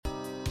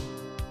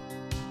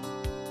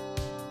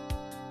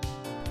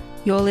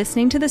You're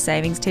listening to the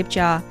Savings Tip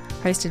Jar,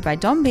 hosted by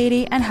Dom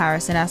Beatty and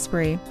Harrison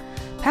Asprey.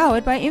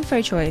 Powered by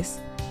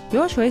InfoChoice,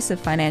 your choice of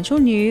financial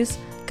news,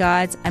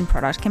 guides and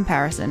product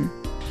comparison.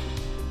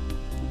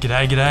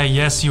 G'day.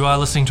 Yes, you are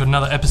listening to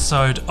another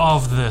episode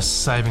of the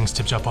Savings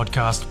Tip Jar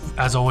podcast.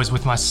 As always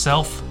with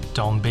myself,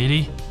 Dom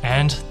Beatty,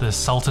 and the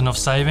Sultan of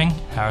Saving,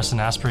 Harrison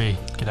Asprey.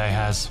 G'day,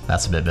 Haz.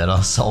 That's a bit better,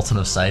 Sultan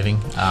of Saving.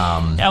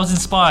 I was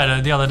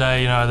inspired the other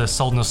day, the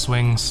Sultan of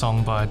Swing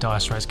song by Dire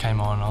Straits came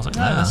on, and I was like,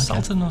 okay.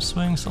 Sultan of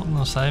Swing, Sultan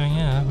of Saving,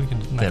 yeah, we can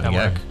make that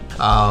work.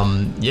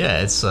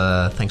 It's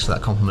thanks for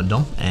that compliment,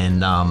 Dom,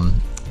 and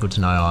good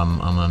to know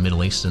I'm a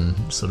Middle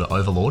Eastern sort of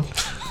overlord,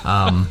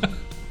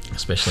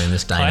 especially in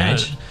this day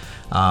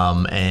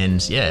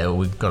and age.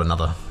 We've got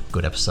another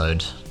good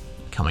episode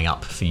coming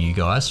up for you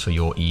guys, for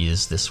your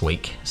ears this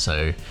week.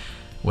 So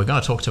we're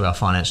going to talk to our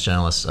finance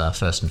journalists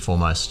first and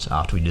foremost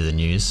after we do the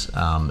news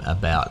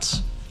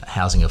about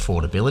housing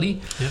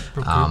affordability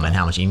and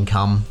how much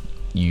income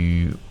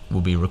you will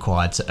be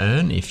required to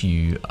earn if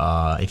you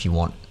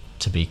want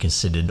to be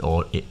considered,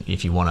 or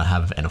if you want to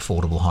have an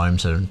affordable home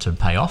to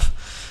pay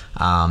off.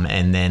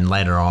 And then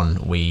later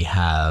on we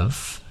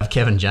have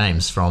Kevin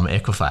James from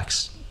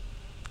Equifax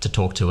to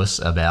talk to us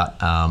about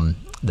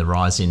the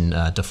rise in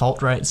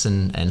default rates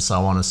and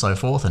so on and so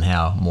forth, and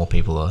how more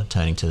people are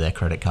turning to their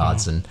credit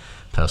cards and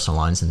personal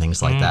loans and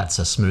things like that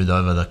to smooth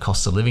over the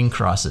cost of living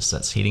crisis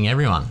that's hitting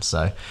everyone.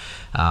 So,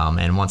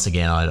 and once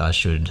again, I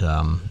should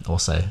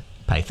also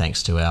pay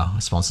thanks to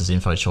our sponsors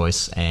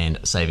InfoChoice and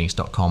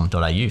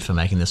savings.com.au for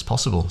making this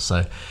possible.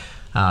 So,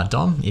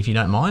 Dom, if you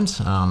don't mind,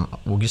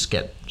 we'll just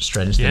get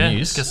straight into the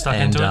news. Get stuck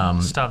into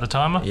it. Start the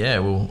timer. Yeah,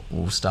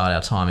 we'll start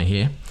our timer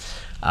here.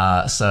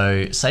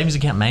 So Savings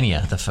Account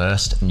Mania, the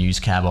first news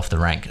cab off the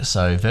rank.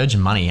 So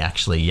Virgin Money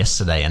actually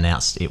yesterday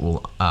announced it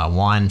will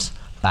wind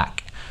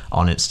back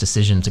on its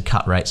decision to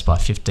cut rates by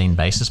 15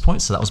 basis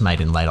points. So that was made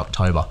in late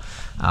October.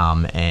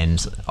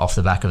 And off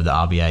the back of the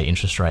RBA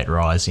interest rate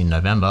rise in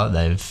November,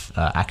 they've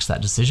axed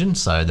that decision.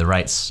 So the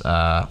rates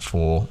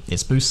for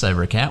its Boost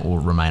Saver account will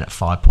remain at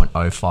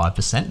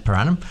 5.05% per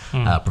annum,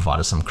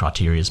 provided some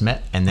criteria is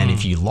met. And then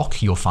if you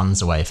lock your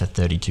funds away for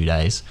 32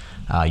 days,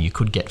 you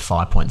could get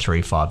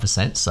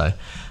 5.35%. So,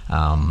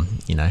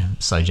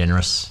 so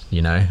generous,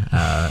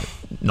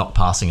 not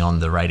passing on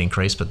the rate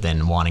increase, but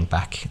then winding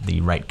back the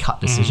rate cut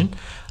decision.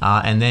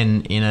 And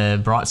then in a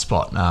bright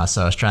spot,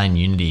 so Australian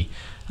Unity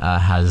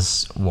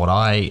has what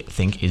I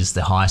think is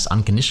the highest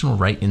unconditional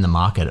rate in the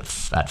market at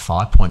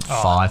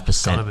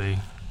 5.5%.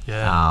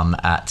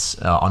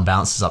 On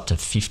balances up to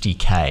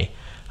 50k.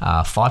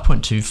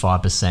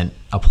 5.25%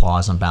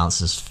 applies on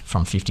balances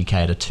from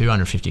 50k to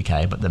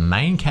 250k, but the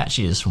main catch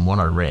is, from what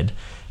I read,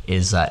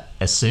 is that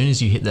as soon as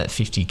you hit that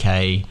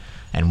 50k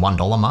and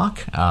 $1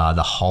 mark,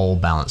 the whole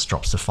balance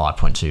drops to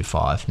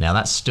 5.25. Now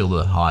that's still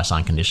the highest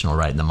unconditional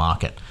rate in the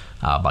market,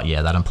 but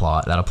yeah, that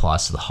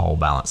applies to the whole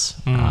balance.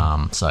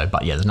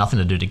 There's nothing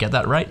to do to get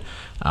that rate,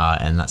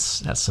 and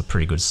that's a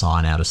pretty good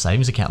sign out of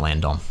savings account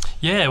land, Dom.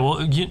 Yeah,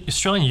 well,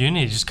 Australian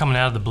Uni just coming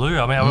out of the blue.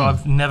 I mean,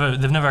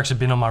 they've never actually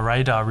been on my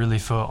radar really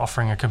for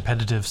offering a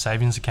competitive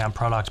savings account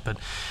product, but.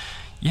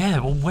 Yeah,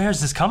 well, where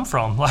has this come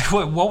from? Like,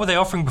 what were they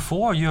offering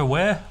before? Are you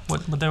aware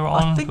what they were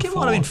on? I think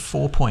before? It might have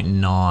been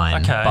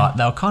 4.9, but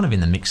they were kind of in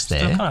the mix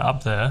there. Still kind of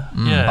up there.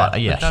 But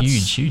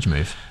huge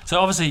move. So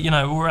obviously,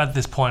 we're at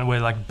this point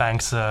where like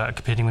banks are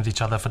competing with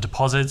each other for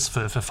deposits,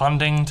 for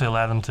funding, to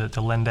allow them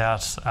to lend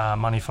out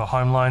money for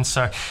home loans.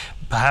 So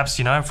perhaps,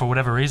 for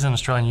whatever reason,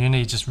 Australian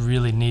Uni just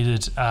really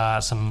needed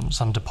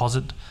some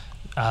deposit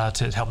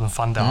to help them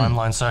fund their home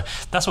loans. So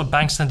that's what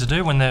banks tend to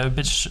do when they're a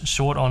bit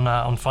short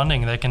on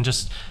funding. They can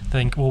just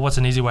think, well, what's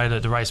an easy way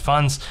to raise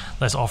funds?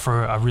 Let's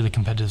offer a really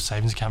competitive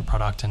savings account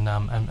product, and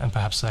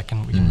perhaps we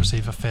can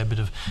receive a fair bit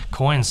of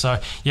coins. So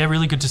yeah,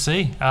 really good to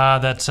see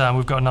that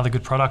we've got another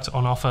good product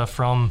on offer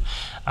from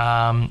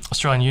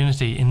Australian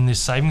Unity in this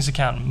savings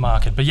account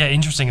market. But yeah,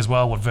 interesting as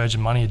well what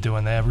Virgin Money are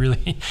doing there.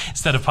 Really,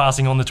 instead of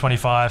passing on the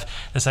 25,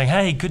 they're saying,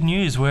 hey, good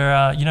news,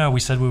 we're we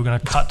said we were going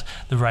to cut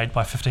the rate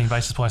by 15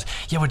 basis points.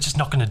 Yeah, we're just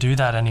not going to do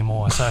that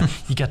anymore. So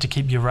you get to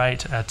keep your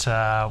rate at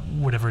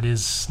whatever it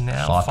is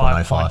now,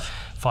 5.05.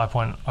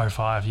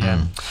 5.05,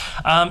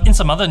 yeah. In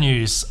some other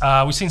news,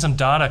 we've seen some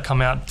data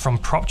come out from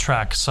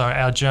PropTrack. So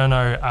our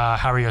journo,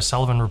 Harry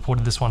O'Sullivan,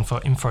 reported this one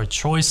for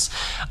InfoChoice,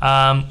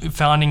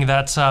 finding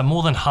that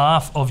more than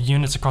half of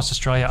units across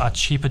Australia are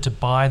cheaper to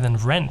buy than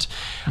rent.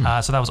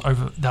 So that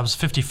was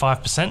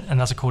 55%, and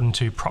that's according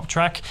to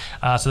PropTrack.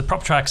 So the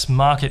PropTrack's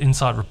Market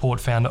Insight report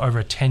found over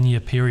a 10-year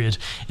period,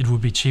 it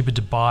would be cheaper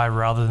to buy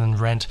rather than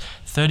rent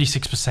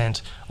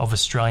 36% of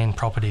Australian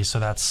properties. So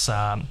that's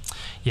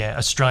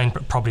Australian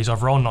properties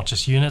overall, not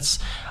just units.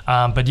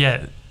 But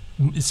yeah,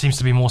 it seems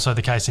to be more so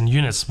the case in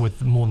units,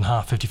 with more than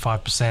half,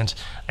 55%,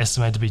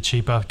 estimated to be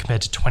cheaper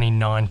compared to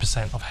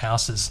 29% of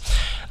houses.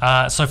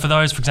 So for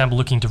those, for example,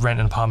 looking to rent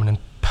an apartment in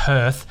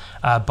Perth,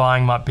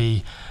 buying might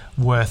be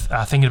worth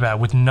thinking about,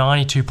 with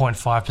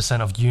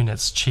 92.5% of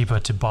units cheaper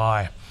to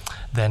buy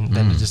than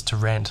it is to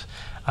rent.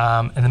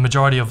 And the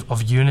majority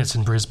of units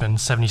in Brisbane,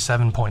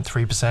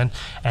 77.3%,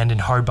 and in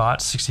Hobart,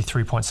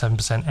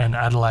 63.7%, and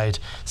Adelaide,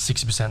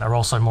 60%, are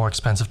also more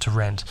expensive to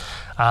rent.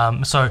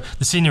 So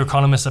the senior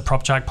economist at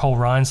PropJack, Paul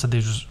Ryan, said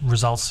these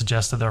results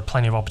suggest that there are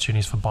plenty of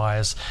opportunities for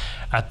buyers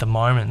at the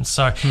moment.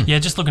 So yeah,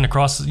 just looking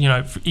across,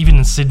 even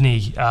in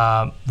Sydney,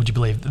 would you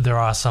believe there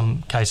are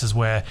some cases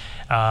where,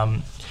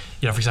 for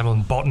example,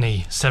 in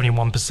Botany,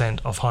 71%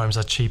 of homes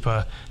are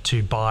cheaper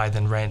to buy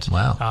than rent.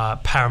 Wow.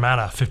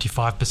 Parramatta,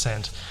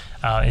 55%.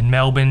 In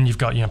Melbourne, you've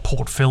got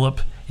Port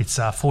Phillip. It's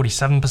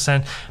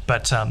 47%,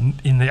 but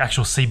in the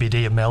actual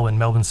CBD of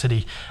Melbourne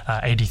City,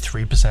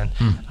 83%.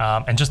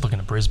 And just looking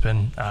at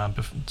Brisbane,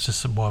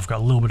 just while I've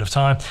got a little bit of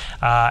time,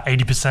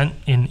 80%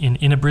 in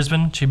inner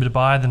Brisbane, cheaper to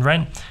buy than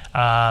rent.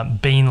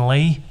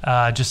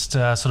 Beenleigh, just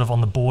sort of on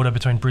the border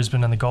between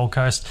Brisbane and the Gold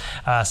Coast,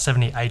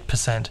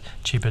 78%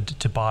 cheaper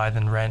to buy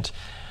than rent.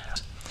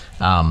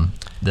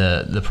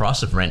 The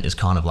price of rent is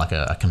kind of like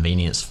a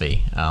convenience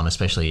fee,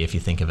 especially if you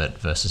think of it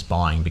versus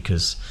buying,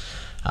 because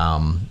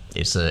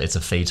it's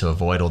a fee to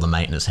avoid all the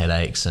maintenance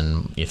headaches,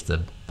 and if the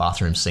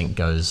bathroom sink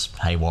goes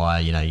haywire,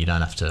 you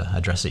don't have to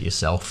address it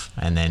yourself,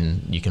 and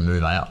then you can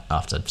move out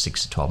after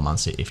 6 to 12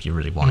 months if you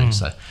really want to.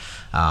 So,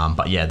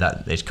 but yeah,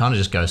 that it kind of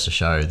just goes to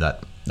show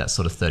that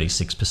sort of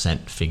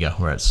 36% figure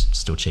where it's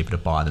still cheaper to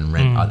buy than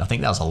rent. I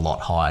think that was a lot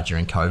higher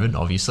during COVID,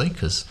 obviously,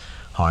 because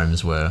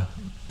homes were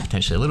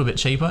potentially a little bit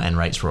cheaper and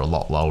rates were a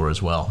lot lower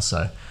as well.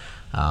 So,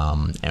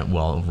 and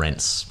while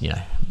rents,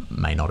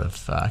 may not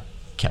have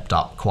kept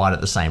up quite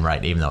at the same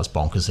rate, even though it's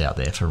bonkers out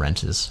there for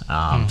renters.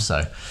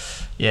 So,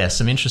 yeah,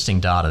 some interesting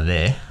data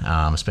there,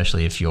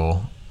 especially if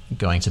you're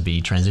going to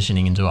be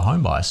transitioning into a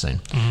home buyer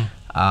soon.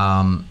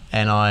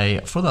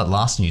 And for that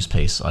last news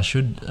piece, I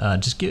should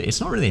just give,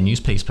 it's not really a news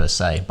piece per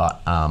se,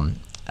 but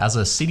as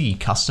a City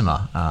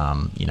customer,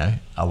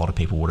 a lot of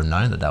people would have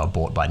known that they were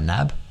bought by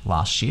NAB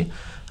last year.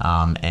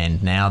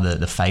 And now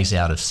the phase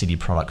out of City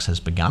products has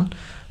begun.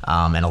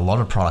 And a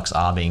lot of products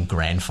are being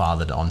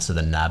grandfathered onto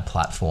the NAB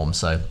platform.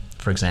 So,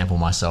 for example,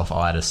 myself,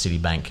 I had a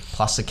Citibank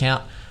Plus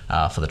account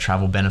for the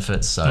travel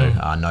benefits, so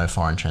no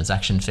foreign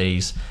transaction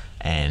fees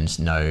and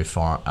no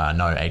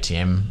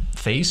ATM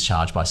fees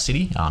charged by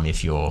Citi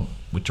if you're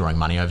withdrawing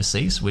money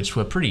overseas, which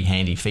were pretty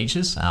handy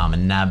features.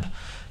 And NAB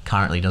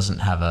currently doesn't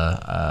have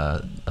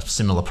a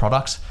similar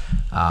product,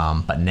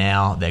 but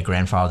now they're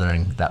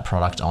grandfathering that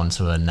product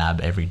onto a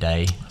NAB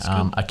everyday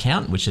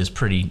account, which is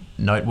pretty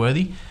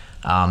noteworthy.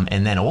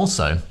 And then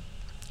also,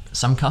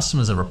 some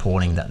customers are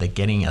reporting that they're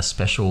getting a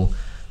special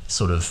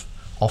sort of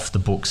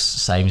off-the-books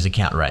savings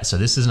account rate. So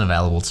this isn't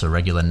available to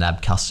regular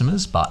NAB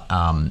customers, but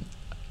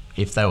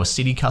if they were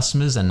Citi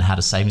customers and had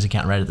a savings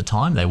account rate at the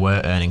time, they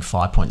were earning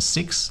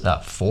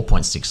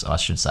 4.6, I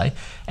should say.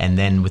 And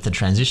then with the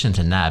transition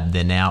to NAB,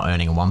 they're now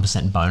earning a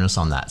 1% bonus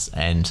on that.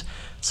 And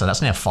so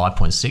that's now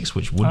 5.6,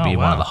 which would be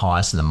one of the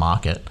highest in the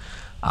market.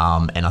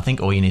 And I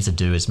think all you need to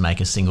do is make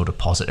a single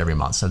deposit every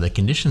month. So the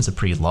conditions are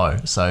pretty low.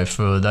 So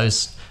for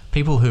those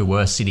people who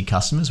were Citi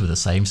customers with a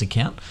savings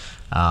account,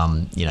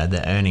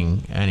 they're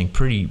earning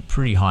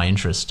pretty high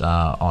interest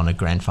on a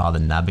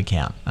grandfathered NAB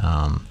account.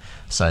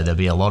 So there'll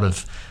be a lot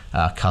of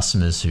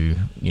customers who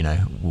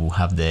will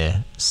have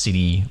their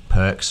Citi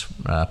perks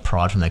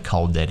pried from their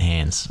cold dead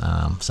hands.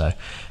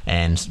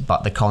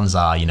 But the cons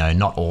are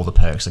not all the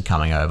perks are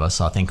coming over.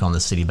 So I think on the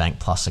Citibank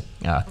Plus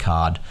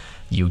card,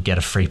 you would get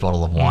a free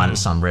bottle of wine at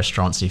some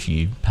restaurants if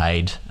you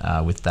paid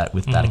with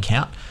that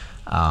account.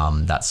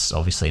 That's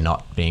obviously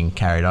not being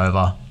carried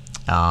over.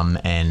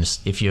 And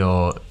if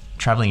you're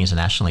traveling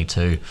internationally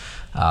too,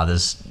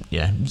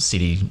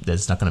 Citi,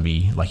 there's not going to be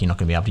you're not going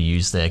to be able to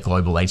use their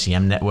global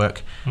ATM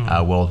network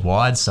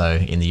worldwide. So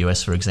in the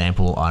US, for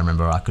example, I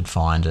remember I could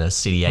find a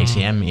Citi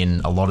ATM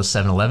in a lot of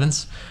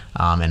 7-Elevens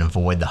and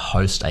avoid the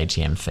host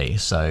ATM fee.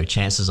 So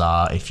chances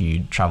are, if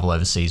you travel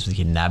overseas with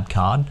your NAB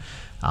card,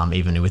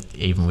 even with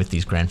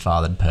these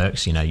grandfathered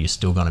perks, you're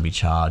still going to be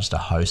charged a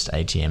host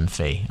ATM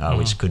fee,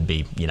 which could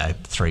be $3,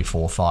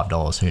 $4,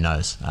 $5, who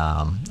knows.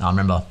 I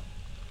remember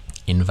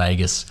in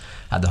Vegas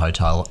at the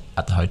hotel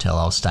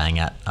I was staying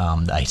at,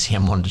 the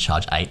ATM wanted to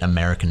charge $8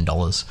 American,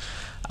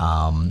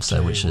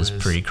 which is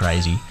pretty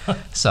crazy.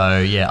 So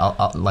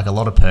yeah, like a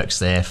lot of perks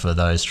there for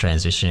those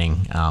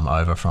transitioning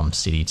over from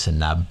Citi to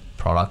NAB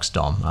products.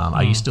 Dom,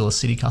 are you still a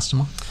Citi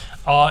customer?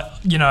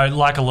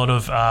 Like a lot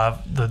of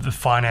the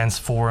finance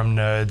forum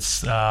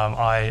nerds,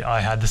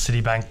 I had the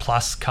Citibank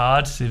Plus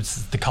card. It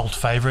was the cult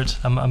favourite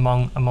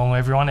among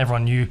everyone.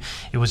 Everyone knew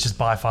it was just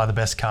by far the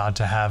best card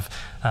to have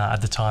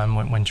at the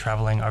time when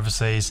travelling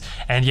overseas.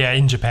 And yeah,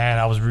 in Japan,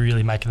 I was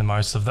really making the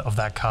most of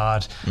that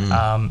card.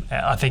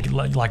 I think,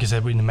 like you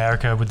said, in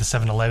America with the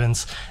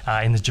 7-Elevens,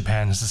 in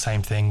Japan it's the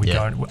same thing.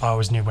 I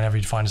always knew whenever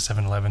you'd find a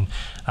 7-Eleven,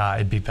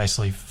 it'd be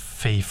basically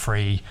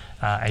fee-free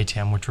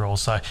ATM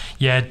withdrawals. So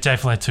yeah,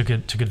 definitely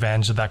took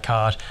advantage of that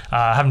card.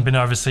 I haven't been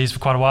overseas for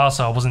quite a while,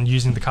 so I wasn't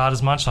using the card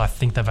as much. So I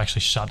think they've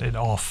actually shut it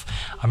off.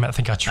 I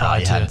think I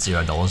tried you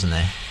had $0 in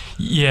there.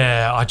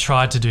 Yeah, I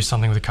tried to do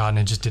something with the card and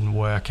it just didn't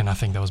work, and I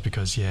think that was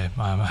because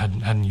I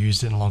hadn't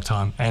used it in a long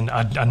time, and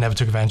I never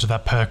took advantage of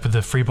that perk with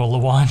the free bottle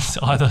of wine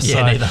either. Yeah,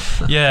 so, neither.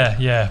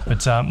 yeah,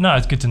 but no,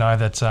 it's good to know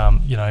that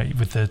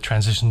with the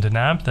transition to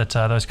NAB that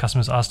those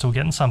customers are still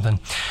getting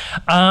something.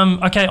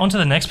 Okay, on to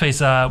the next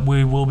piece.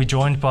 We will be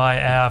joined by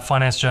our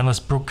finance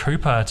journalist Brooke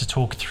Cooper to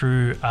talk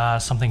through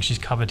something she's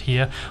covered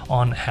here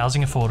on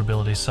housing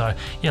affordability. So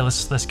yeah,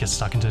 let's get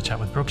stuck into a chat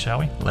with Brooke, shall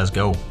we? Let's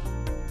go.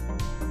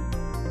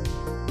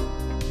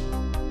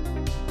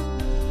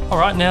 All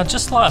right, now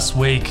just last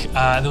week,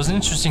 there was an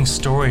interesting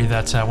story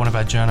that one of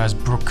our journos,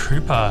 Brooke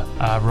Cooper,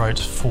 wrote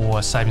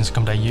for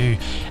savings.com.au,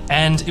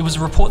 and it was a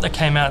report that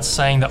came out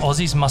saying that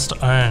Aussies must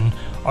earn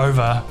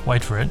over,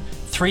 wait for it,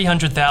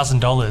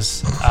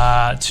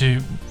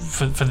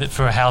 $300,000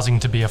 for housing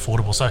to be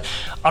affordable. So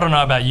I don't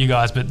know about you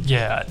guys, but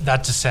yeah,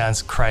 that just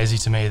sounds crazy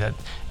to me that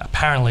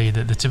apparently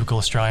the typical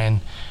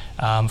Australian,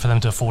 for them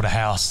to afford a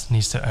house,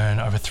 needs to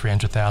earn over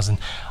 $300,000.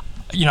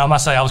 I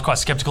must say I was quite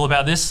skeptical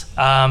about this,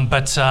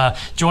 but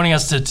joining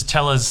us to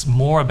tell us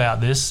more about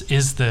this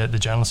is the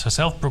journalist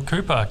herself, Brooke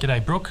Cooper.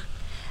 G'day, Brooke.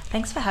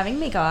 Thanks for having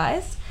me,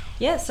 guys.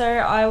 Yeah, so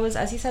I was,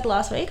 as you said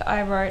last week,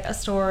 I wrote a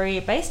story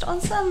based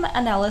on some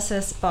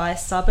analysis by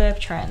Suburb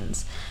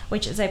Trends,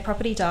 which is a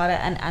property data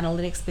and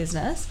analytics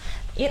business.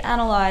 It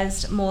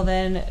analysed more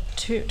than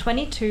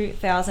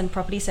 22,000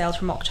 property sales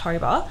from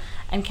October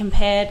and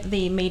compared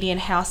the median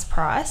house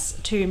price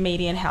to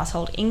median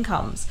household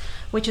incomes,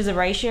 which is a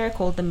ratio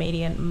called the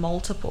median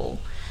multiple.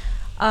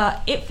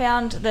 It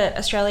found that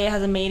Australia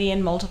has a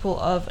median multiple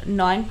of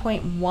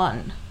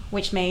 9.1,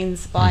 which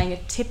means buying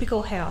a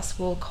typical house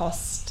will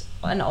cost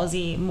an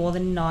Aussie more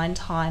than 9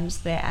 times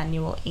their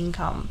annual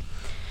income.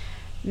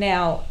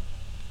 Now,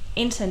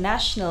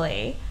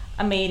 internationally,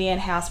 a median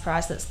house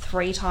price that's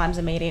 3 times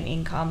a median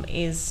income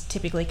is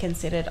typically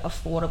considered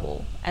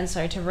affordable. And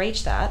so to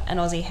reach that, an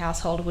Aussie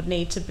household would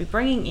need to be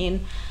bringing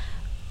in,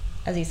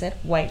 as you said,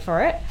 wait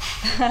for it,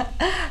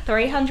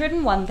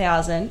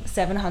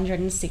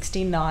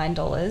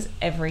 $301,769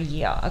 every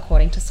year,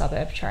 according to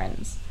Suburb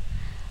Trends.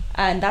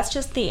 And that's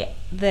just the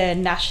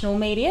national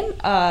median.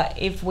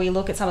 If we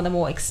look at some of the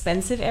more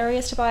expensive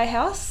areas to buy a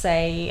house,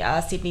 say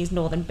Sydney's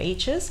Northern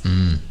Beaches,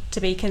 to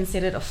be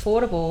considered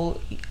affordable,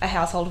 a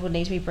household would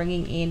need to be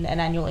bringing in an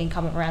annual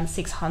income of around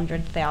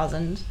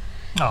 $600,000.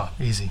 Oh,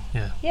 easy,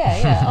 yeah.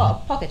 Yeah,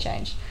 pocket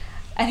change.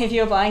 And if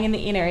you're buying in the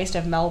inner east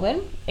of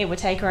Melbourne, it would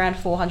take around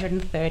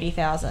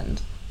 $430,000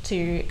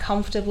 to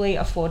comfortably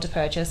afford to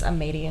purchase a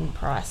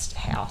median-priced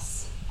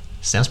house.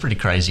 Sounds pretty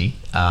crazy.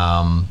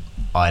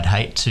 I'd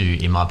hate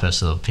to, in my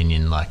personal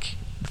opinion,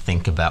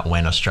 think about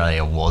when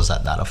Australia was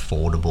at that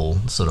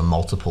affordable sort of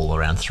multiple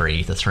around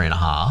 3 to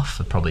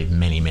 3.5, probably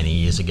many, many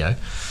years ago.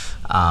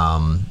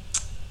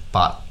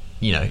 But,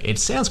 it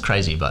sounds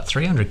crazy, but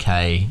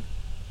 300K,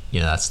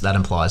 that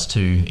implies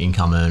 2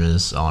 income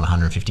earners on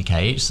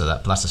 150K each, so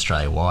that's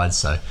Australia-wide.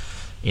 So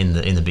in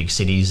the big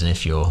cities, and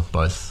if you're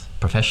both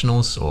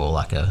professionals or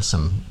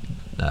some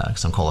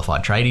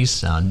qualified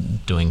tradies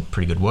doing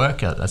pretty good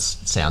work, that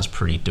sounds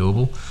pretty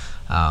doable.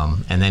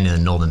 And then in the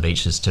Northern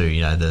Beaches too,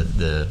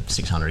 the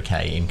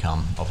 600K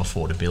income of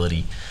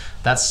affordability,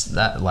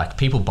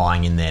 people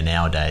buying in there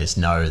nowadays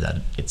know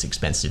that it's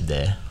expensive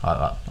there,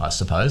 I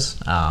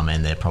suppose,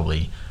 and they're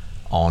probably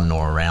on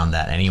or around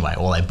that anyway,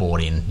 or they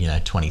bought in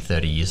 20,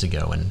 30 years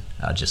ago and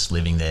are just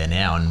living there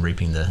now and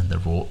reaping the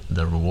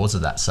rewards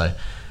of that. So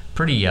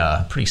pretty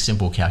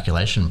simple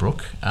calculation,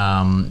 Brooke.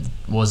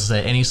 Was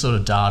there any sort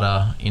of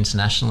data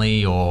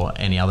internationally or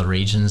any other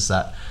regions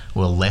that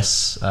were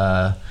less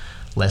of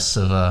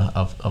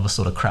a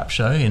sort of crap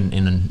show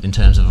in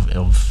terms of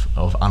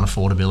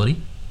unaffordability?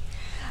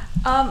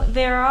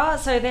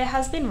 There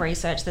has been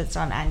research that's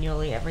done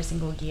annually every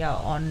single year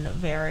on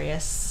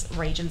various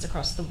regions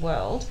across the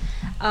world.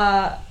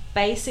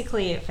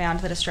 Basically, it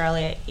found that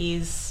Australia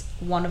is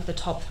one of the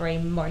top 3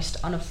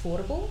 most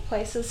unaffordable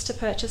places to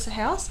purchase a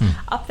house,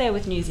 up there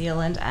with New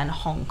Zealand and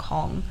Hong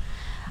Kong.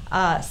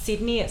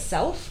 Sydney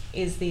itself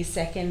is the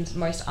second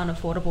most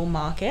unaffordable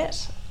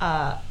market,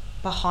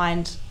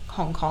 behind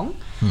Hong Kong.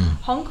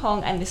 Hong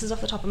Kong, and this is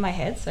off the top of my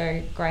head,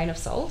 so grain of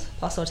salt,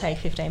 plus or take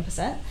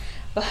 15%.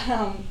 But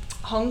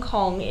Hong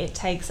Kong, it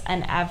takes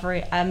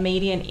a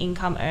median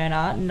income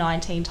earner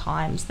 19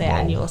 times their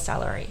annual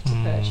salary to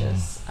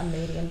purchase a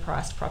median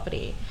priced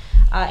property.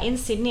 In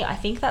Sydney, I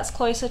think that's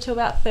closer to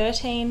about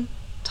 13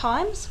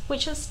 times,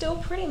 which is still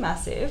pretty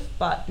massive,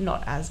 but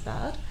not as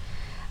bad.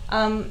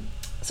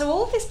 So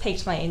all of this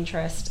piqued my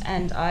interest,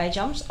 and I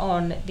jumped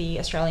on the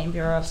Australian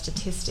Bureau of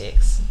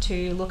Statistics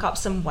to look up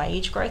some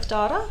wage growth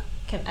data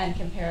and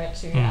compare it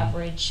to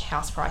average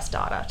house price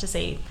data to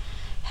see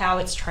how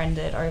it's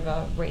trended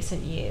over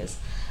recent years.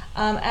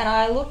 And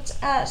I looked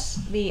at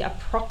the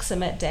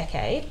approximate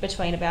decade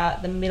between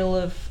about the middle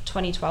of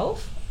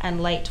 2012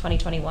 and late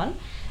 2021,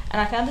 And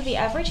I found that the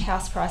average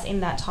house price in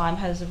that time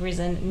has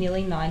risen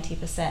nearly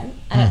 90%.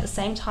 And at the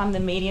same time,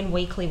 the median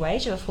weekly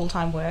wage of a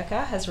full-time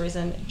worker has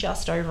risen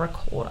just over a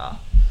quarter.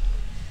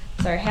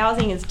 So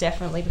housing has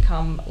definitely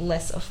become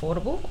less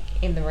affordable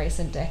in the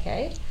recent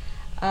decade.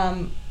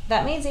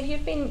 That means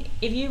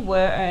if you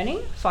were earning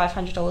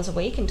 $500 a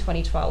week in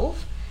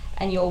 2012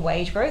 and your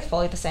wage growth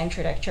followed the same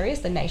trajectory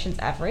as the nation's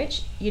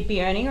average, you'd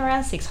be earning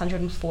around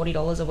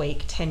 $640 a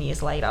week 10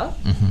 years later.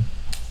 Mm-hmm.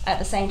 At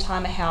the same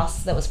time, a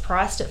house that was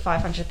priced at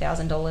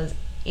 $500,000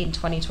 in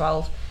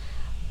 2012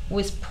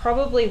 was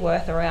probably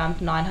worth around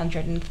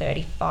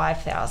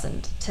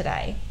 $935,000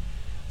 today.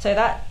 So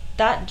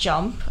that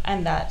jump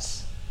and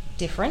that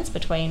difference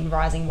between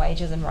rising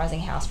wages and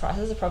rising house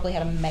prices have probably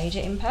had a major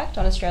impact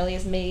on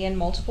Australia's median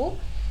multiple,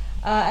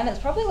 and it's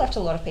probably left a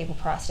lot of people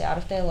priced out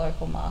of their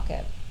local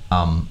market.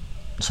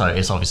 So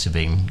it's obviously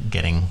been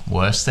getting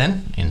worse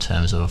then in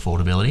terms of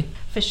affordability?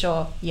 For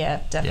sure, yeah,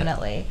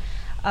 definitely.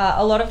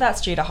 A lot of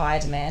that's due to higher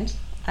demand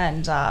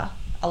and a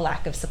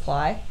lack of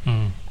supply.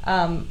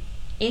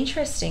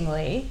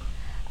 Interestingly,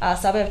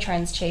 Suburb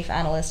Trends chief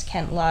analyst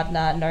Kent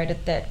Lardner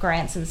noted that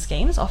grants and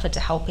schemes offered to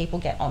help people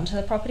get onto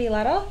the property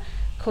ladder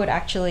could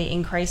actually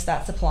increase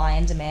that supply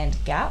and demand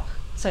gap.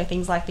 So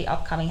things like the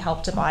upcoming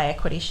Help to Buy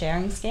equity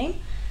sharing scheme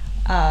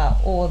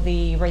or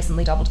the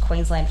recently doubled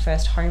Queensland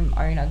First Home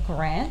Owner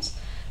grant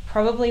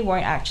probably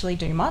won't actually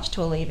do much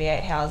to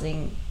alleviate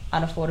housing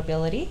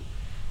unaffordability.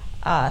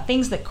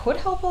 Things that could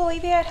help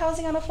alleviate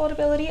housing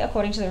unaffordability,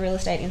 according to the Real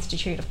Estate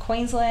Institute of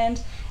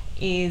Queensland,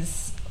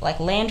 is like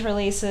land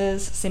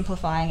releases,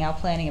 simplifying our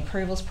planning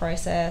approvals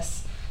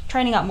process,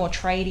 training up more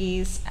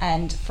tradies,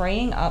 and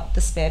freeing up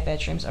the spare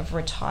bedrooms of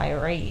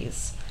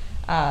retirees.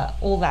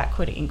 All that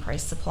could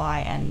increase supply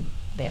and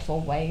therefore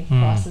weigh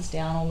prices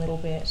down a little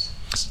bit.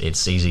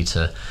 It's easy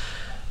to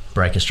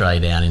break Australia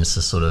down into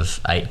sort of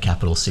 8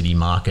 capital city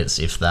markets,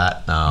 if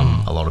that.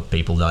 A lot of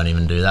people don't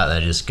even do that.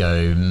 They just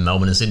go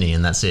Melbourne and Sydney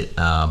and that's it.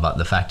 But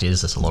the fact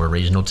is there's a lot of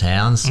regional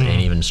towns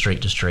and even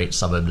street to street,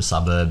 suburb to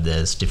suburb,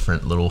 there's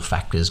different little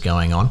factors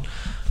going on.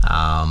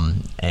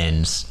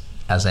 And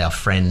as our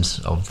friend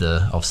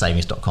of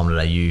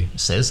savings.com.au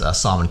says,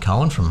 Simon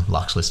Cohen from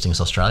Lux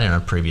Listings Australia and a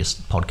previous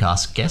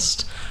podcast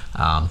guest,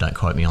 don't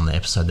quote me on the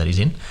episode that he's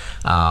in,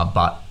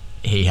 but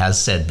he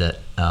has said that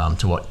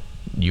to what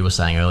you were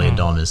saying earlier,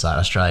 Dom, is that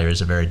Australia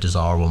is a very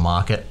desirable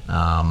market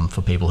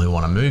for people who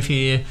want to move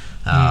here,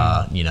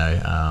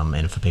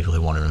 and for people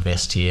who want to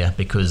invest here,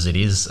 because it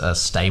is a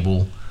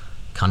stable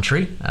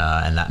country,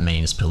 and that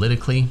means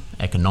politically,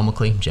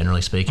 economically,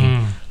 generally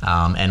speaking,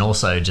 and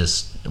also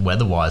just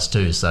weather-wise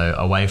too. So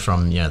away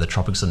from the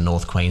tropics of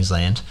North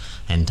Queensland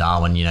and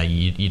Darwin,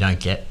 you don't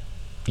get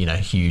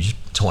huge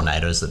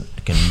tornadoes that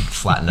can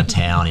flatten a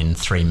town in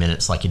 3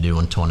 minutes like you do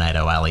in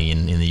Tornado Alley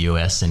in the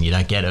US, and you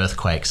don't get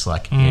earthquakes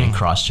like in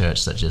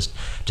Christchurch that just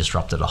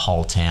disrupted a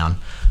whole town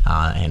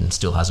and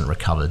still hasn't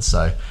recovered.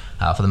 So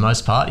for the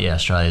most part,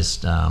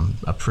 Australia's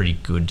a pretty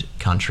good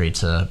country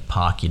to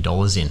park your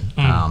dollars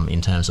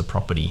in terms of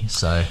property.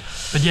 So,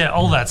 but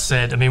all that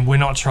said, I mean, we're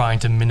not trying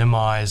to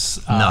minimise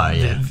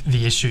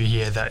the issue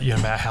here that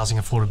about housing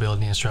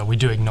affordability in Australia. We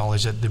do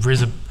acknowledge that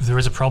there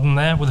is a problem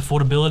there with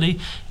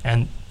affordability,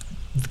 and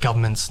the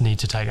governments need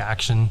to take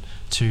action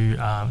to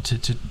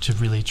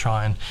really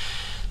try and,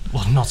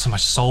 well, not so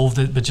much solve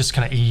it, but just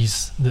kind of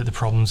ease the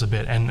problems a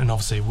bit. And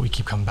obviously we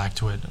keep coming back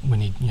to it. We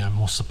need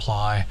more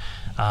supply.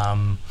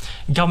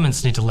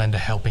 Governments need to lend a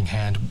helping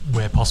hand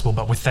where possible,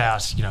 but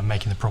without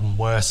making the problem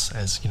worse.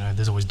 As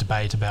there's always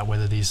debate about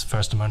whether these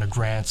first homeowner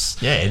grants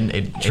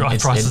drive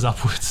prices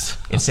upwards.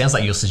 It sounds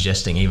like you're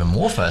suggesting even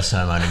more first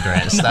homeowner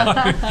grants.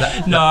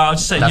 No, I'll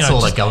just say that's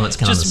all that governments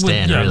can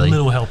understand. With, really,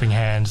 little helping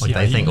hands. Like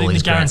they think all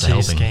these grants are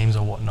helping. Schemes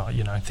or whatnot.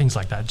 Things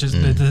like that. Just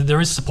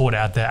there is support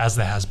out there, as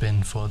there has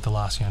been for the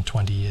last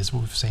 20 years.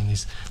 We've seen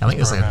these. I think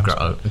there's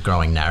a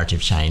growing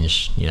narrative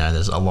change.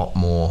 There's a lot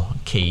more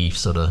key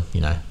sort of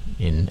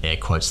in air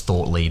quotes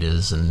thought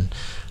leaders and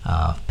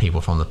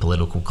people from the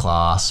political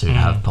class who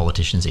have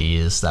politicians'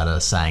 ears that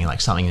are saying like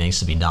something needs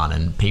to be done,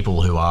 and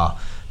people who are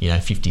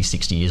 50,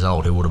 60 years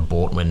old who would have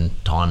bought when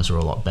times were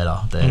a lot better,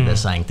 they're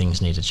saying things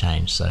need to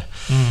change. So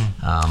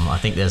I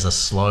think there's a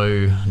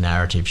slow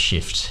narrative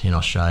shift in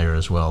Australia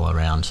as well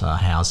around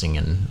housing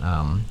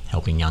and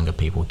helping younger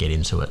people get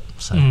into it.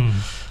 So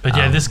but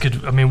this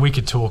could, we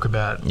could talk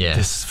about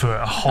this for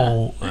a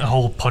whole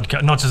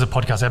podcast, not just a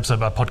podcast episode,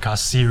 but a podcast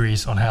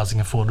series on housing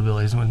affordability.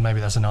 Maybe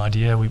that's an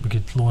idea. We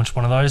could launch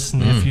one of those in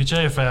the near future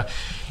if our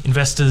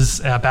investors,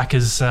 our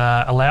backers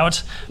allow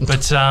it.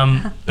 But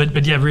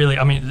really,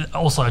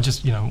 also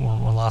just, one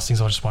of the last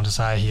things I just want to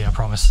say here, I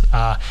promise,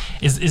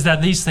 is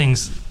that these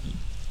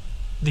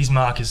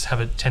markers have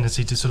a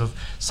tendency to sort of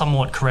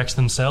somewhat correct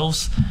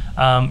themselves.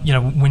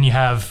 When you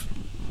have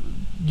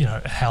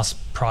house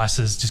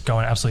prices just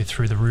going absolutely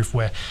through the roof,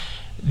 where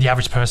the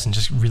average person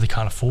just really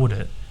can't afford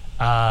it.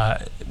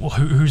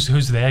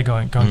 Who's there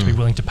going to be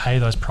willing to pay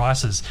those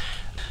prices?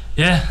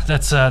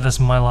 That's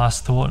my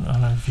last thought. I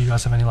don't know if you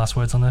guys have any last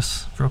words on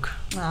this, Brooke.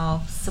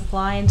 Oh,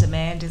 supply and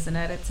demand, isn't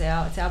it? It's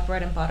our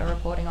bread and butter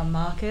reporting on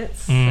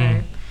markets.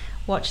 So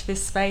watch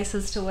this space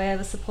as to where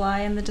the supply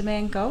and the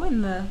demand go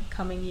in the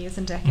coming years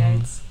and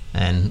decades.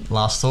 And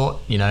last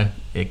thought,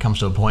 it comes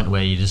to a point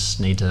where you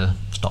just need to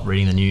stop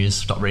reading the news,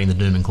 stop reading the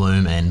doom and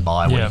gloom, and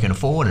buy what you can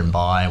afford, and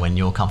buy when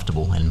you're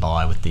comfortable, and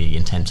buy with the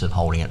intent of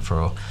holding it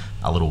for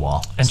a little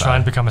while. And try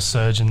and become a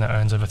surgeon that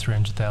earns over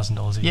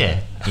 $300,000 a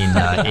year.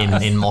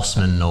 In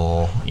Mossman,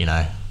 or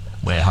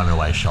where Home and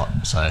Away is shot.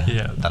 So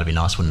that'd be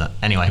nice, wouldn't it?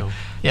 Anyway, cool.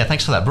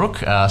 Thanks for that, Brooke.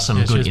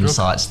 Some good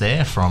insights Brooke.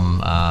 There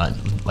from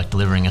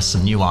delivering us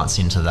some nuance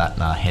into that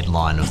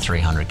headline of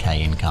 300k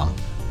income.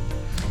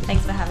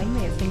 Thanks for having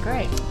me. It's been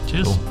great.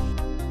 Cheers. Cool.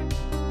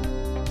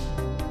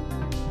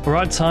 All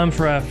right, time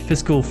for our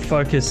fiscal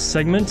focus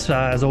segment,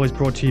 as always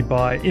brought to you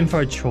by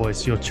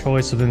InfoChoice, your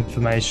choice of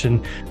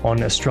information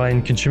on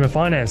Australian consumer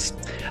finance.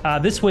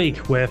 This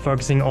week, we're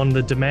focusing on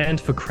the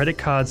demand for credit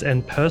cards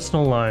and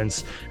personal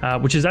loans,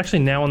 which is actually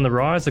now on the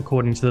rise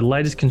according to the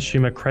latest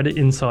Consumer Credit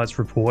Insights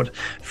report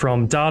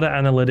from data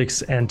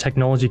analytics and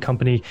technology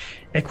company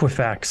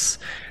Equifax.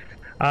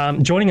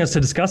 Joining us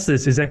to discuss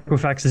this is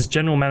Equifax's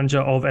General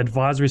Manager of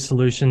Advisory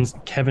Solutions,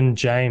 Kevin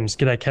James.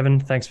 G'day, Kevin.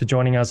 Thanks for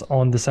joining us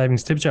on the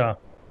Savings Tip Jar.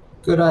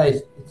 Good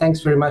day.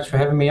 Thanks very much for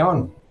having me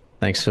on.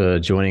 Thanks for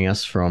joining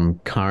us from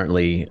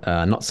currently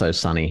not so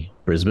sunny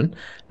Brisbane.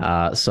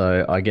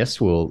 So I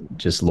guess we'll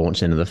just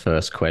launch into the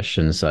first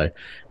question. So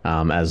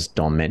as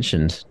Dom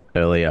mentioned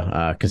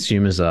earlier,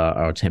 consumers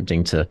are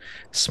attempting to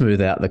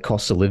smooth out the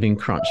cost of living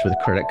crunch with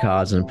credit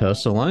cards and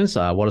personal loans.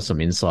 What are some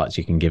insights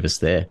you can give us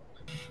there?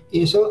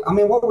 Yeah, so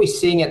what we're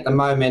seeing at the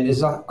moment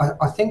is I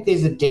think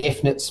there's a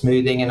definite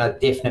smoothing and a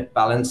definite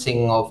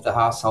balancing of the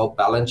household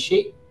balance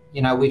sheet.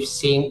 We've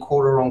seen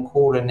quarter on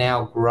quarter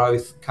now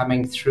growth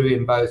coming through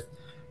in both,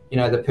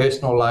 the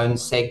personal loan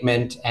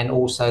segment and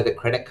also the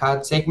credit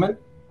card segment.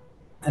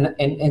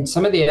 And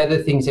some of the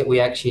other things that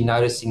we're actually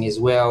noticing as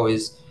well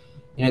is,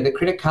 the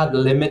credit card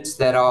limits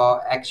that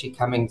are actually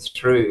coming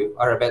through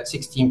are about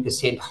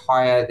 16%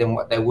 higher than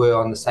what they were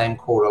on the same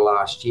quarter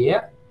last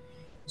year.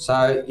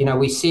 So,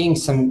 we're seeing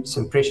some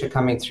pressure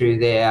coming through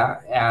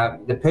there.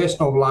 The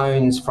personal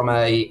loans from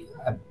a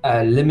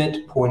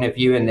limit point of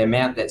view and the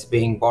amount that's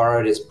being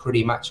borrowed is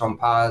pretty much on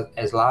par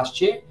as last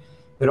year.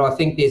 But I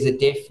think there's a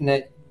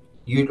definite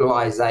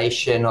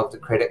utilisation of the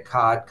credit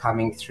card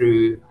coming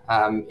through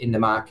in the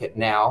market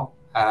now.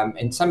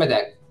 And some of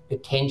that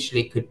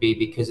potentially could be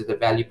because of the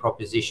value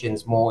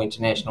propositions, more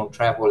international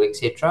travel,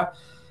 etc.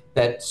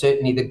 But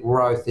certainly the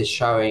growth is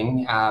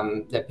showing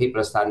that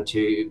people are starting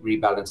to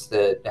rebalance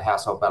the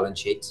household balance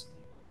sheets.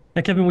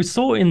 Now, Kevin, we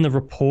saw in the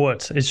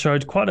report, it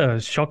showed quite a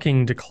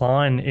shocking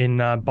decline in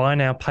buy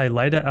now, pay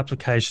later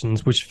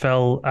applications, which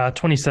fell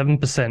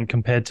 27%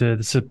 compared to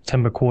the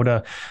September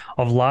quarter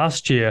of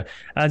last year.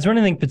 Is there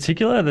anything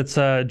particular that's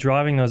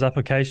driving those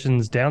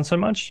applications down so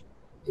much?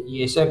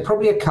 Yeah, so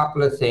probably a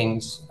couple of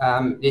things.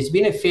 There's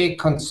been a fair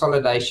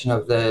consolidation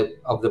of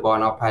the buy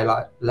now, pay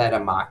later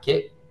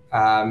market.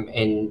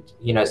 And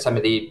some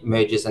of the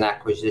mergers and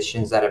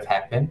acquisitions that have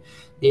happened.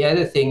 The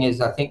other thing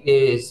is I think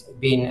there's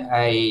been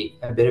a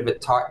bit of a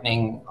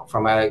tightening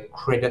from a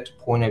credit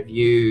point of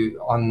view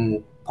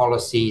on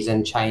policies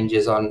and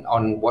changes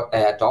on what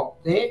they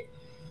adopt there.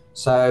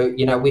 So,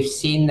 we've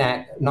seen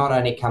that not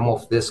only come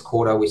off this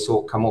quarter, we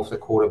saw it come off the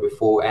quarter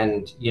before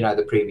and,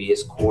 the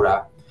previous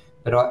quarter.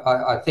 But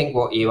I think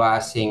what you are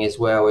seeing as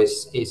well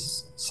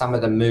is some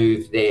of the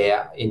move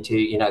there into,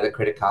 the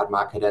credit card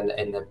market and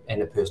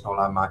the personal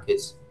loan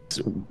markets.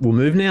 We'll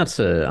move now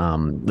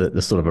to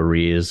the sort of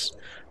arrears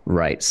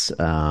rates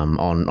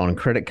on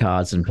credit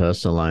cards and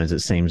personal loans. It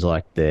seems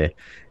like they're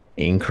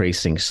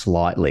increasing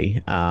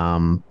slightly,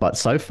 but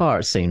so far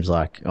it seems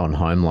like on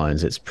home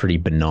loans it's pretty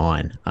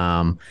benign.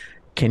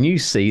 Can you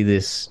see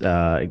this,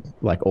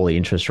 like all the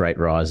interest rate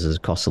rises,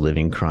 cost of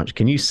living crunch,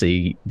 can you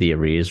see the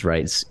arrears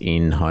rates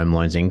in home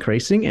loans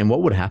increasing? And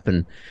what would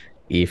happen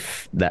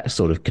if that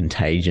sort of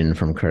contagion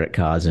from credit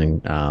cards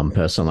and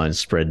personal loans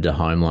spread to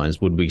home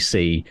loans? Would we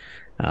see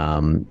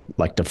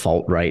like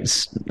default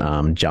rates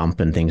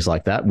jump and things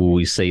like that? Will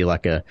we see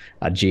like a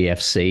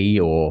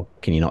GFC, or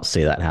can you not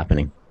see that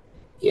happening?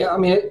 Yeah,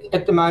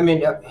 at the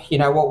moment,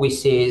 what we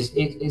see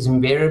is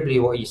invariably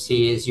what you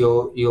see is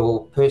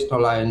your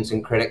personal loans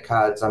and credit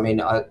cards.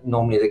 Are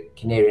normally the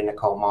canary in the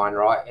coal mine,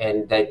 right?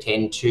 And they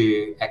tend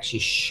to actually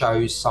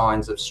show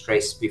signs of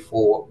stress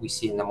before what we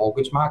see in the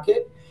mortgage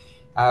market.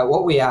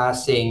 What we are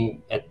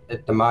seeing at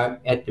the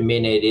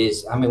minute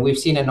is, we've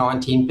seen a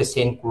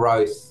 19%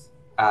 growth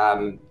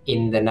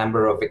in the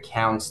number of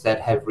accounts that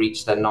have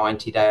reached the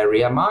 90-day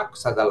arrear mark,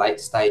 so the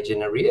late stage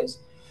in arrears.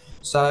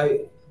 So,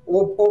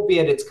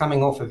 albeit it's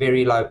coming off a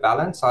very low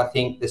balance, I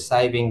think the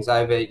savings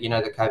over,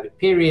 the COVID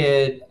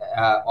period,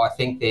 I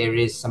think there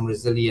is some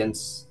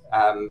resilience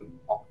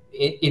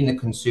in the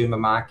consumer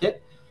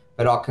market.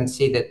 But I can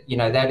see that,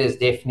 that is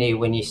definitely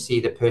when you see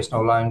the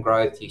personal loan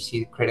growth, you see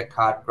the credit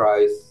card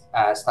growth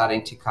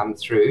starting to come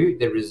through,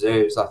 the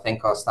reserves, I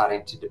think, are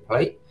starting to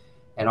deplete.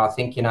 And I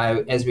think,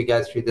 as we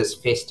go through this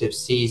festive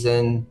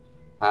season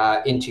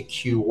into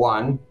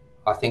Q1,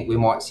 I think we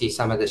might see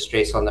some of the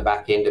stress on the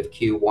back end of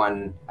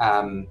Q1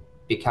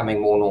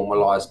 becoming more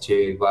normalised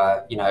to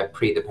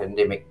pre the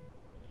pandemic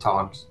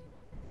times.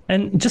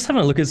 And just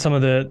having a look at some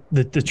of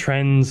the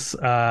trends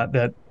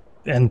that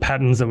and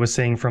patterns that we're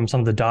seeing from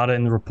some of the data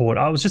in the report,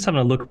 I was just having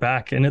a look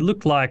back, and it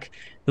looked like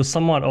there was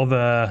somewhat of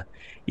a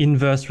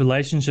inverse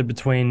relationship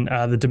between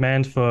the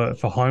demand for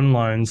home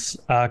loans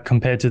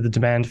compared to the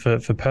demand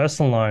for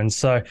personal loans.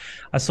 So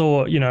I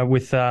saw,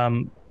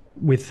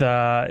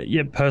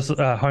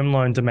 home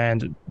loan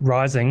demand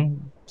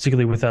rising,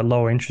 particularly with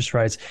lower interest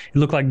rates. It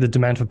looked like the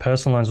demand for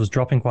personal loans was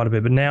dropping quite a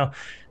bit, but now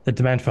the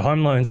demand for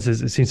home loans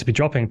it seems to be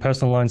dropping.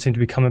 Personal loans seem to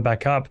be coming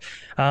back up.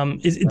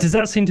 Does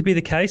that seem to be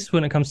the case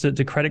when it comes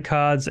to credit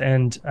cards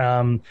and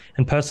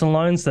personal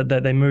loans, that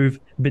they move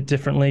a bit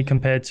differently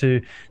compared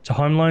to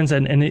home loans?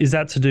 And is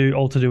that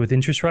all to do with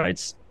interest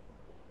rates?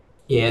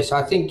 Yeah, so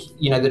I think,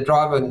 the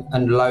drive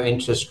and low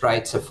interest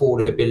rates,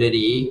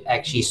 affordability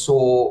actually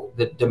saw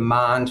the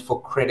demand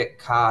for credit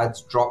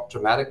cards drop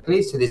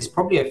dramatically. So there's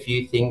probably a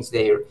few things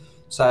there.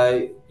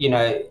 So,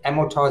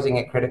 amortizing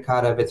a credit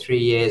card over 3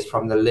 years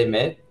from the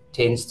limit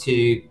tends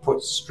to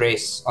put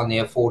stress on the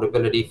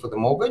affordability for the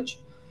mortgage.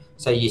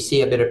 So you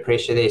see a bit of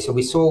pressure there. So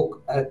we saw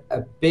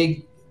a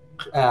big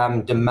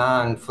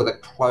demand for the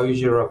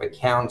closure of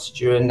accounts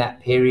during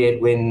that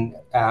period when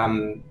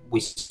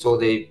we saw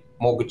the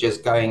mortgages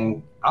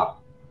going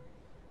up.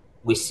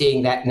 We're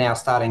seeing that now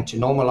starting to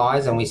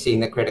normalize, and we're seeing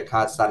the credit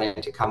cards starting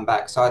to come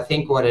back. So I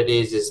think what it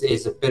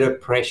is a bit of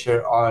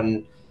pressure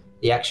on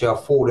the actual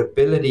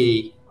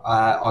affordability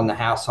on the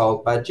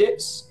household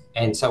budgets.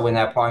 And so when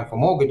they're applying for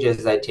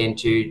mortgages, they tend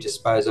to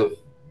dispose of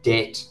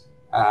debt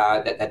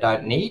that they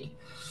don't need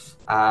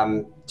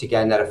to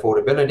gain that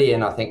affordability.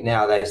 And I think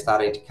now they're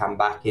starting to come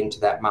back into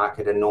that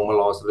market and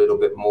normalize a little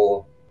bit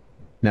more.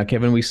 Now,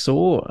 Kevin, we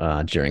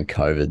saw during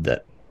COVID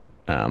that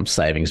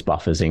savings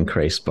buffers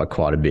increased by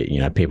quite a bit.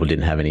 People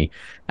didn't have any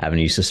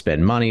avenues to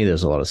spend money.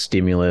 There's a lot of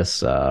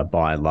stimulus.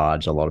 By and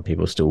large, a lot of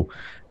people still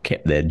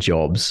kept their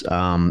jobs.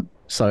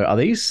 So are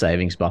these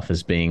savings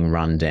buffers being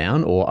run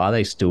down, or are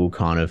they still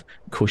kind of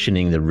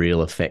cushioning the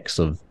real effects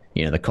of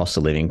the cost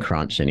of living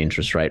crunch and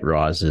interest rate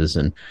rises?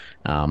 And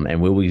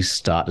will we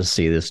start to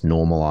see this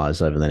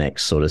normalize over the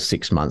next sort of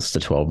 6 months to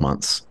 12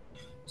 months?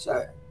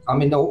 So, I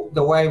mean,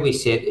 the way we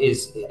see it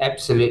is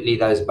absolutely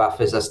those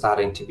buffers are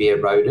starting to be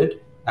eroded.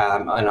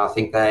 And I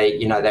think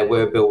they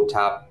were built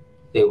up.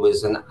 There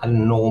was an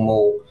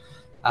abnormal,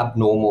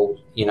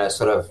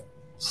 sort of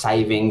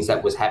savings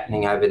that was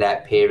happening over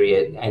that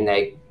period. And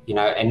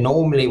and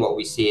normally what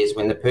we see is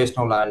when the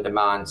personal loan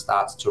demand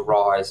starts to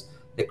rise,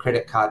 the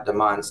credit card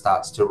demand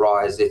starts to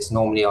rise. It's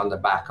normally on the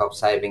back of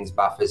savings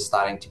buffers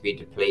starting to be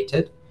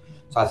depleted.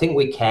 So I think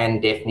we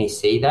can definitely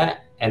see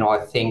that. And I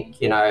think,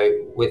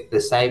 with the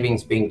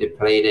savings being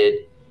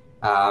depleted,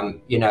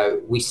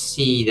 we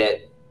see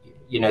that,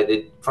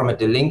 from a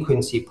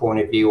delinquency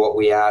point of view, what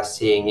we are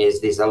seeing is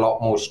there's a lot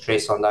more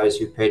stress on those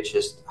who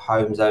purchased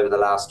homes over the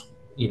last,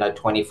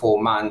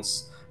 24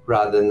 months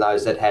rather than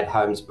those that had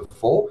homes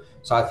before.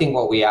 So I think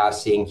what we are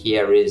seeing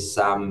here is,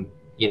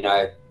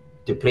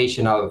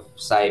 depletion of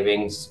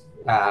savings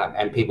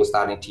and people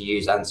starting to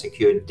use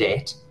unsecured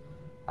debt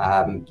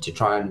to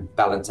try and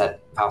balance that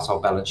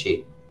household balance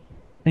sheet.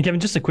 And Kevin,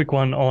 just a quick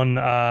one on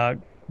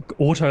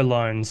auto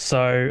loans.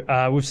 So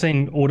we've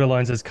seen auto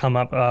loans has come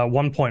up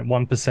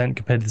 1.1%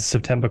 compared to the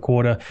September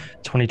quarter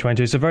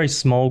 2022. So very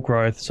small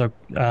growth, so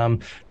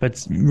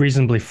but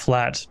reasonably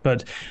flat.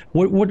 But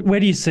where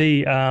do you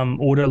see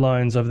auto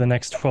loans over the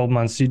next 12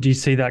 months? Do you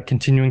see that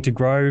continuing to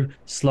grow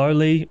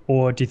slowly,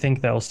 or do you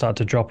think they'll start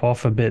to drop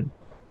off a bit?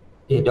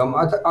 Yeah, Dom,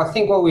 I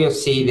think what we'll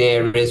see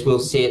there is we'll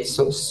see it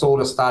sort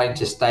of starting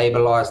to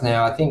stabilise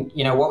now. I think,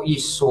 what you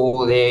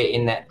saw there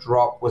in that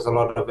drop was a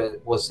lot of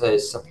it was a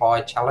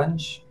supply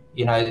challenge.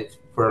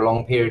 For a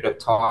long period of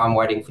time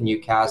waiting for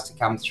new cars to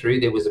come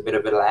through, there was a bit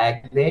of a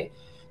lag there.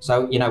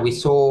 So, we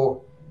saw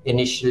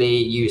initially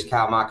used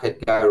car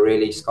market go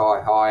really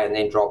sky high and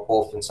then drop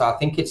off. And so I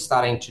think it's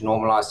starting to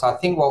normalise. So I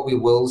think what we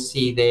will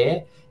see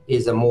there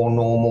is a more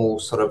normal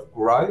sort of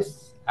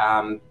growth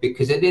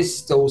because it is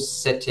still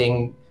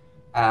sitting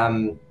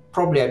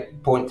probably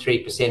at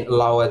 0.3%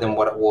 lower than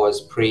what it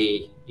was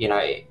pre,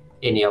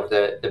 any of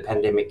the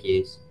pandemic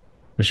years.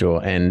 For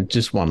sure. And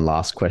just one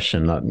last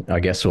question. I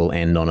guess we'll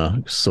end on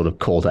a sort of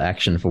call to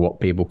action for what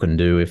people can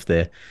do if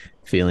they're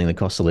feeling the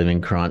cost of living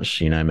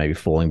crunch, maybe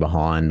falling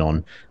behind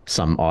on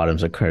some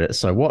items of credit.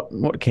 So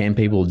what can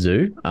people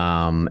do?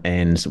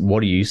 And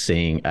what are you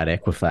seeing at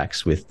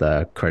Equifax with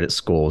credit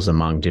scores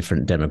among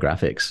different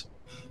demographics?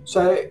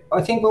 So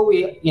I think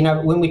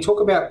when we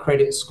talk about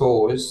credit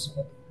scores,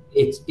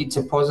 it's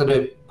a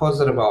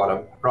positive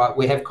item, right?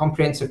 We have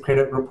comprehensive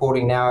credit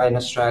reporting now in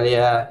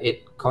Australia.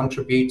 It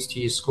contributes to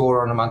your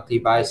score on a monthly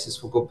basis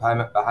for good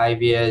payment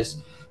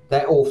behaviours.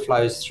 That all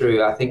flows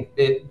through. I think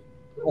that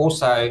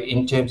also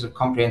in terms of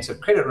comprehensive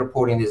credit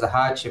reporting, there's a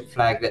hardship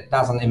flag that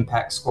doesn't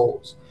impact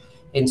scores.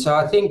 And so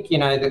I think,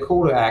 the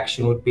call to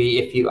action would be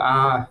if you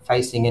are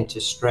facing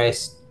into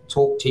stress,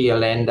 talk to your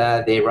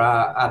lender. There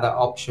are other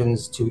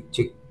options to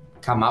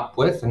come up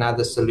with and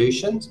other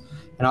solutions.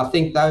 And I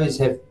think those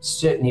have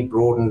certainly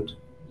broadened,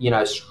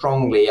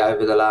 strongly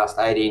over the last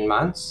 18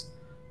 months.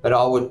 But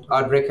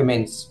I'd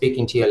recommend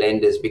speaking to your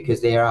lenders,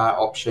 because there are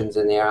options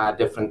and there are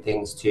different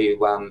things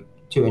to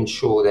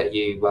ensure that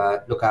you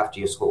look after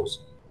your scores.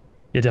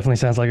 Yeah, definitely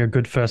sounds like a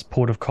good first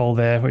port of call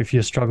there if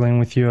you're struggling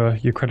with your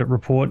credit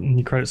report and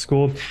your credit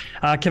score.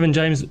 Kevin,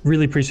 James,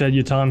 really appreciate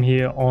your time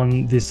here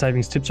on this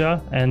Savings Tip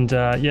Jar. And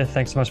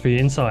thanks so much for your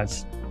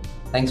insights.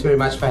 Thanks very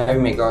much for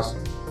having me, guys.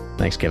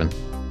 Thanks, Kevin.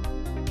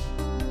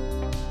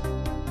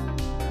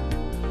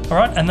 All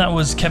right, and that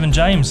was Kevin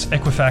James,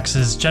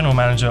 Equifax's General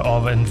Manager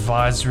of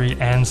Advisory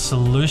and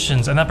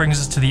Solutions. And that brings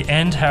us to the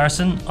end,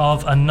 Harrison,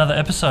 of another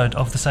episode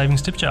of the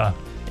Savings Tip Jar.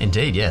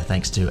 Indeed, yeah.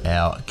 Thanks to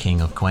our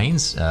King of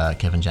Queens,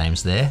 Kevin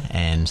James there.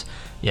 And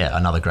yeah,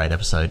 another great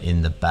episode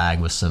in the bag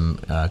with some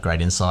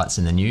great insights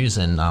in the news,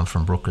 and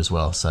from Brooke as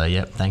well. So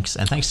yeah, thanks.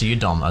 And thanks to you,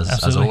 Dom,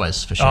 as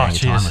always, for sharing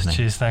your time with me.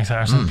 Cheers, thanks,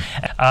 Harrison.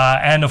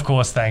 And of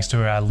course, thanks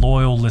to our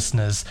loyal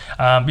listeners.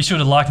 Be sure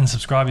to like and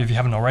subscribe if you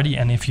haven't already.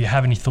 And if you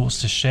have any thoughts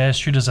to share,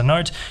 shoot us a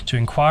note to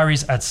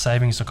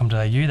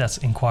inquiries@savings.com.au. That's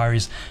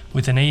inquiries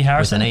with an E,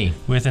 Harrison.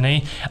 With an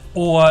E.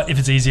 Or if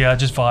it's easier,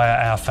 just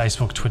via our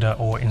Facebook, Twitter,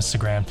 or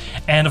Instagram.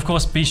 And of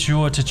course, be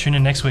sure to tune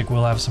in next week.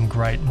 We'll have some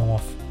great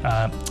more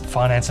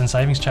finance and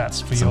savings chats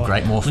for some your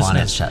great more listeners.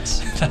 Finance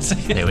chats. That's it.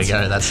 There we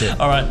go. That's it.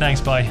 All right.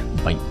 Thanks. Bye.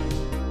 Bye.